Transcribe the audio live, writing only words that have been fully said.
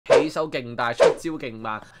起手勁大，出招勁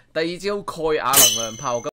慢。第二招蓋亞能量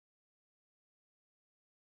炮。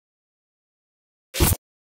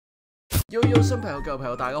新朋友、舊朋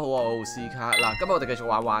友，大家好，我係奧斯卡。嗱，今日我哋繼續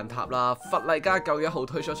玩幻塔啦。弗麗嘉9月1號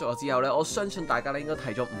推出咗之後呢，我相信大家咧應該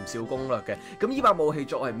睇咗唔少攻略嘅。咁呢把武器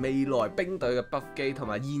作為未來兵隊嘅 buff 機，同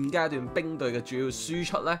埋現階段兵隊嘅主要輸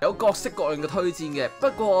出呢，有各式各樣嘅推薦嘅。不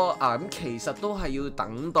過咁其實都係要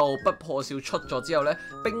等到不破少出咗之後呢，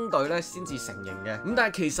兵隊呢先至成型嘅。咁但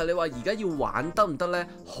係其實你話而家要玩得唔得呢？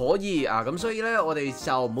可以咁所以呢，我哋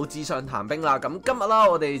就唔好紙上談兵啦。咁今日啦，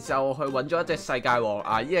我哋就去揾咗一隻世界王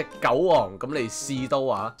呢隻狗王咁嚟試刀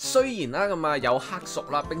啊！雖然啦咁有克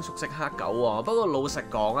屬啦，冰屬性剋狗王，不過老實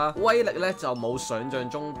講啊，威力咧就冇想象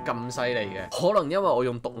中咁犀利嘅。可能因為我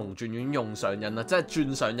用毒龍鑽已經用上癮啦，即係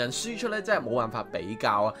轉上癮，輸出咧真係冇辦法比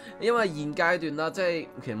較啊。因為現階段啦，即係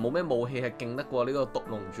其實冇咩武器係勁得過呢個毒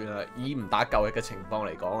龍鑽啊，以唔打9日嘅情況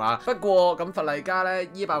嚟講啊。不過咁弗麗嘉咧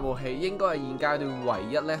呢把武器應該係現階段唯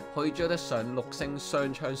一咧可以追得上6星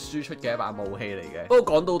雙槍輸出嘅一把武器嚟嘅。不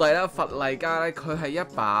過講到底啦，弗麗嘉咧佢係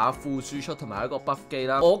一把副輸出同埋一個 buff 機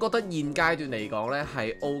啦，我覺得現階段嚟講咧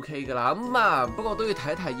係 OK 噶啦。不過都要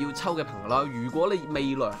睇一睇要抽嘅朋友啦。如果你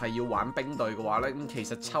未來係要玩兵隊嘅話咧，咁其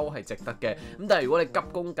實抽係值得嘅。咁但係如果你急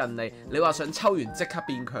功近利，你話想抽完即刻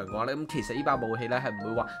變強嘅話咧，咁其實呢把武器咧係唔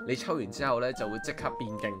會話你抽完之後咧就會即刻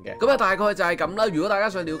變勁嘅。咁大概就係咁啦。如果大家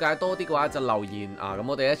想了解多啲嘅話，就留言咁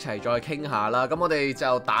我哋一齊再傾下啦。咁我哋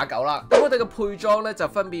就打狗啦。咁我哋嘅配裝咧就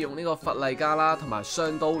分別用呢個弗麗嘉啦同埋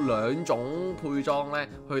雙刀兩種配裝咧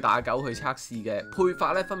去打狗去測試嘅。配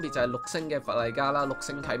法咧分別就係6星嘅弗麗嘉啦、6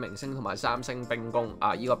星啟明星同埋3星冰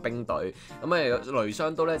宮呢個兵隊。咁雷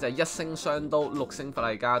雙刀咧就係1星雙刀、6星弗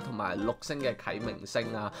麗嘉同埋6星嘅啟明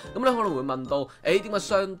星啊。咁你可能會問到，點解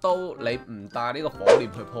雙刀你唔帶呢個火鐮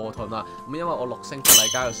去破盾啊？咁因為我6星弗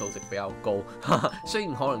麗嘉嘅數值比較高，雖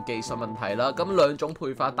然可能技術問題啦。咁兩種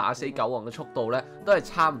配法打死狗王嘅速度咧都係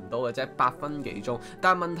差唔多嘅啫，8分幾鐘。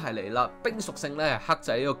但係問題嚟啦，冰屬性咧係克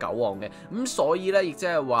制呢個狗王嘅，咁所以咧亦即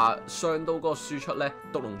係話雙刀嗰個輸出咧，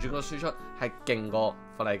毒龍鑽嗰個輸出係勁過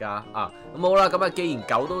弗麗嘉咁好啦。咁既然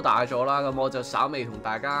狗都打咗啦，咁我就稍微同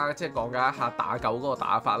大家即係講解一下打狗嗰個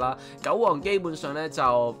打法啦。狗王基本上咧就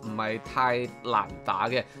唔係太難打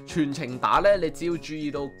嘅，全程打咧你只要注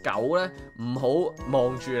意到狗咧唔好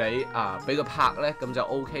望住你俾佢拍咧，咁就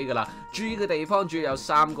OK 噶啦。注意嘅地方主要有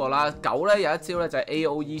3個啦。狗咧有一招咧就係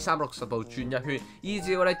AOE 360度轉1圈，呢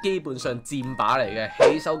招咧基本上箭靶嚟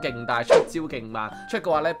嘅，起手勁大，出招勁慢。出嘅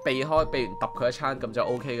話咧避完揼佢一餐咁就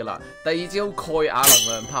OK 噶啦。第二招蓋亞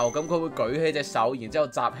能量炮，咁佢會舉起隻手，然之後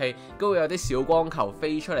集氣，都會有啲小光球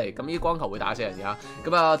飛出嚟，咁呢啲光球會打死人㗎。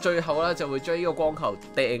咁最後咧就會將呢個光球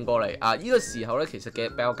掟過嚟呢個時候咧其實嘅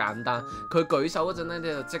比較簡單，佢舉手嗰陣咧你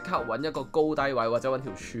就即刻揾一個高低位或者揾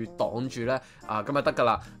條柱擋住咧咁就得㗎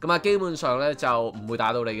啦。咁基本上咧就唔會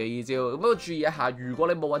打到你嘅呢招。咁不過注意一下，如果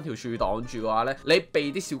你冇揾條柱擋住嘅話咧，你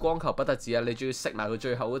避啲小光球不得止你仲要熄埋佢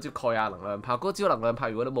最後嗰招蓋亞能量炮。嗰招能量炮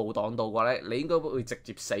如果你冇擋到嘅話咧，你應該會直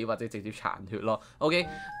接死或者直接殘血咯。OK，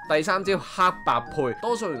 第3招黑白配，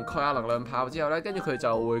多數完蓋亞能量炮之後咧，跟住佢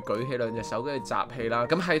就會舉起2隻手跟住集氣啦。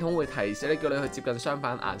咁系統會提示咧叫你去接近相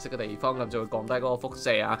反顏色嘅地方，咁就會降低嗰個輻射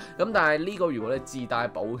咁但係呢個如果你自帶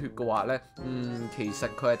補血嘅話咧，其實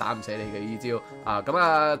佢係打唔死你嘅呢招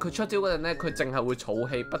佢出招嗰陣咧，佢淨係會儲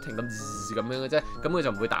氣，不停咁咁樣嘅啫，咁佢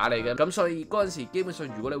就唔會打你嘅。咁所以嗰陣時基本上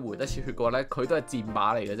如果你回得切血嘅話咧，佢都係箭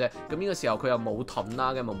靶嚟嘅啫。咁呢個時候佢又冇盾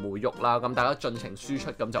啦，咁冇喐啦，咁大家盡情輸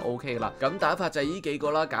出咁就 OK 啦。咁打法就係呢幾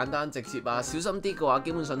個啦，簡單直接小心啲嘅話，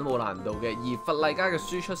基本上都冇難度嘅。而弗麗嘉嘅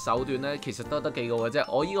輸出手段咧，其實都得幾個嘅啫。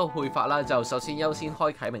我呢個配法啦，就首先優先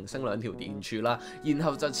開啟明星2條電柱啦，然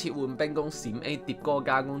後就切換冰宮閃 A 疊嗰個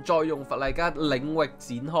加工，再用弗麗嘉領域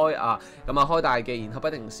展開開大技，然後不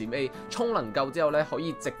停閃 A 充能夠之後咧，可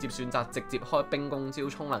以直接選擇直接開冰宮招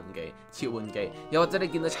充能技切換技，又或者你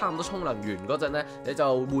見到差唔多充能完嗰陣咧，你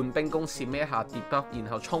就換冰宮閃 A 一下疊 buff，然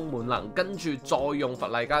後充滿能，跟住再用弗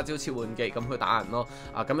麗嘉招切換技咁去打人咯。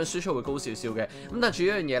咁樣輸出會高少少嘅。咁但係仲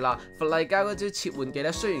有一樣嘢啦，弗麗嘉嗰招切換技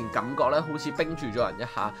咧，雖然感覺咧好似冰住咗人一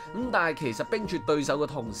下，咁但係其實冰住對手嘅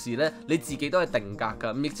同時咧，你自己都係定格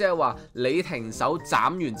㗎。咁亦即係話你停手斬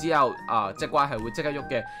完之後隻怪係會即刻喐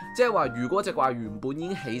嘅。即係話如果隻怪原本已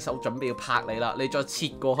經起手準備要拍你啦，你再切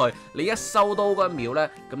過去，你一收刀嗰1秒咧，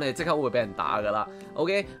咁你即刻會俾人打㗎啦。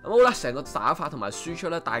OK， 咁好啦，成個打法同埋輸出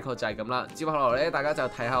咧大概就係咁啦。接下來咧，大家就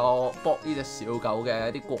睇下我搏呢隻小狗嘅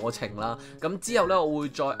一啲過程啦。咁之後咧，我會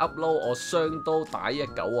再 upload 我雙刀打呢隻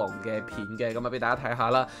狗王嘅片嘅，咁俾大家睇下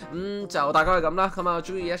啦。就大概係咁啦。咁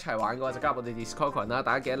中意一齊玩嘅話就加入我哋 Discord 群啦。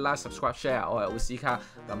大家記得 like、subscribe、share。我係奧斯卡，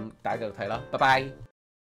咁大家繼續睇啦，拜拜。